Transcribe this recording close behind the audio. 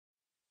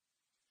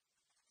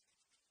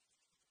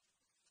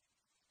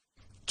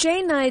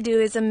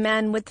Naidoo is a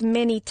man with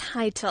many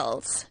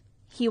titles.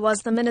 He was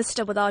the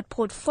minister without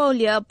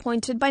portfolio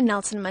appointed by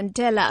Nelson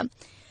Mandela,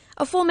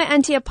 a former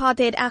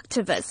anti-apartheid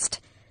activist,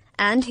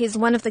 and he's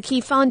one of the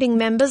key founding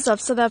members of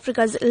South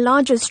Africa's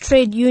largest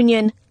trade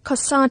union,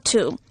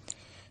 COSATU.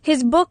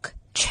 His book,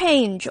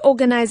 Change,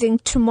 Organizing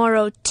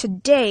Tomorrow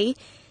Today,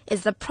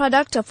 is the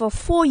product of a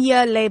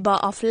 4-year labor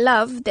of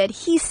love that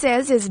he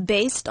says is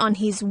based on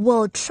his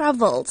world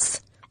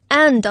travels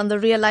and on the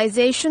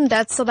realization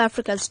that South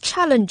Africa's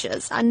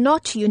challenges are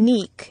not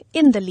unique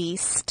in the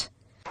least.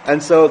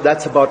 And so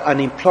that's about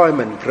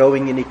unemployment,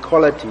 growing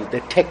inequality,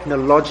 the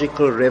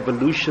technological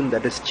revolution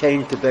that has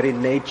changed the very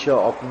nature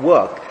of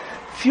work.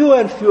 Fewer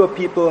and fewer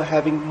people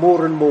having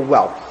more and more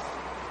wealth.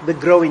 The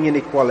growing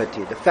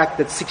inequality, the fact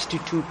that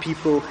 62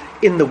 people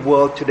in the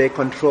world today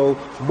control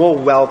more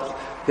wealth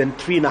than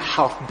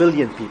 3.5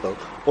 billion people,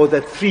 or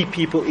that 3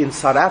 people in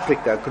South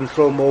Africa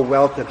control more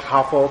wealth than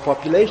half our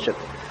population.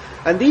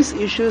 And these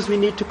issues we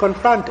need to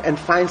confront and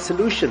find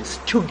solutions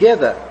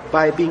together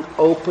by being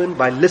open,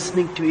 by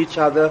listening to each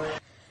other.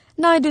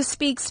 Naidoo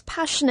speaks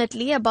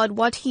passionately about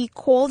what he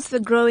calls the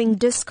growing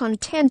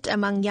discontent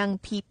among young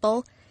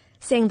people,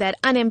 saying that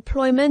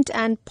unemployment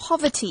and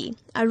poverty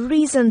are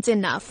reasons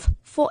enough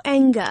for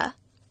anger.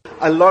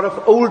 A lot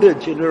of older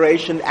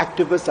generation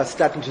activists are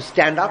starting to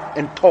stand up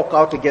and talk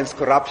out against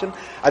corruption.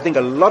 I think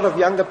a lot of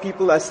younger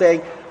people are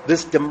saying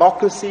this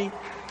democracy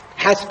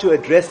has to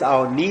address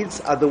our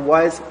needs,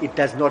 otherwise it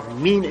does not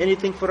mean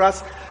anything for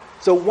us.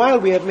 So while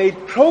we have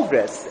made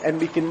progress and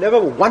we can never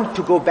want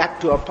to go back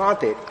to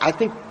apartheid, I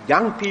think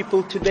young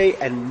people today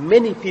and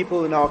many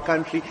people in our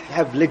country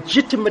have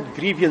legitimate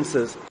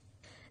grievances.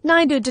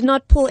 Naidoo did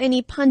not pull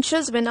any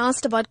punches when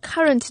asked about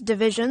current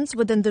divisions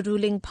within the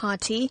ruling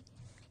party.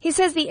 He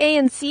says the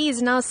ANC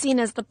is now seen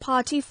as the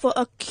party for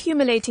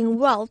accumulating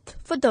wealth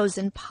for those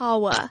in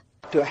power.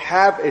 To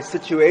have a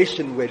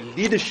situation where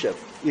leadership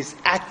is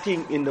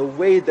acting in a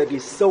way that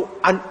is so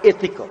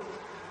unethical,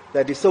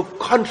 that is so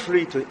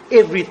contrary to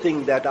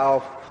everything that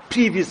our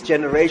previous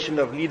generation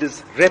of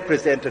leaders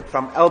represented,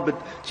 from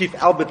Chief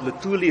Albert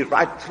Luthuli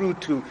right through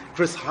to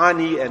Chris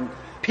Hani, and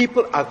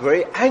people are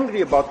very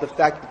angry about the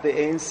fact that the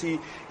ANC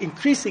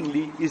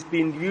increasingly is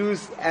being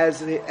used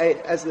as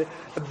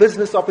a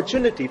business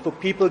opportunity for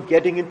people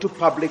getting into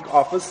public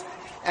office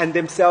and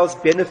themselves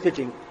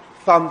benefiting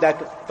from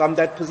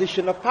that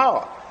position of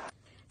power.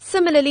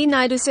 Similarly,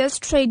 Naidoo says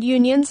trade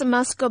unions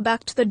must go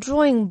back to the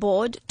drawing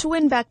board to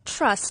win back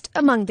trust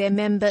among their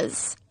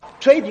members.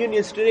 Trade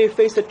unions today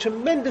face a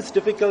tremendous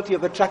difficulty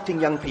of attracting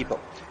young people.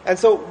 And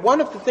so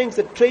one of the things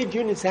that trade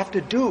unions have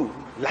to do,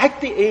 like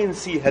the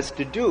ANC has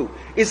to do,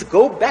 is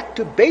go back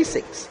to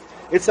basics.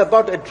 It's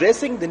about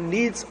addressing the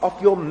needs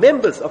of your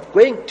members, of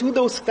going to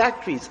those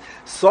factories,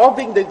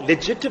 solving the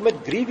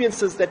legitimate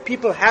grievances that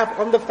people have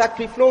on the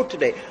factory floor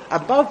today,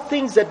 about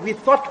things that we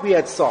thought we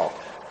had solved: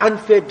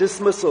 unfair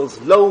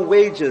dismissals, low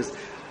wages,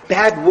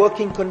 bad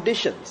working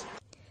conditions.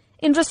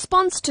 In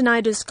response to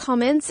Naidoo's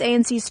comments,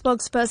 ANC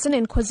spokesperson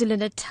in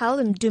KwaZulu-Natal,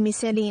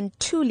 Mdumiseni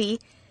Ntuli,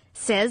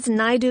 says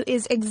Naidoo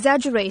is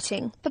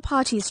exaggerating the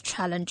party's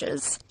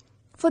challenges.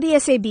 For the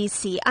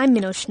SABC, I'm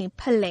Minoshni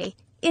Pillay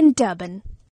in Durban.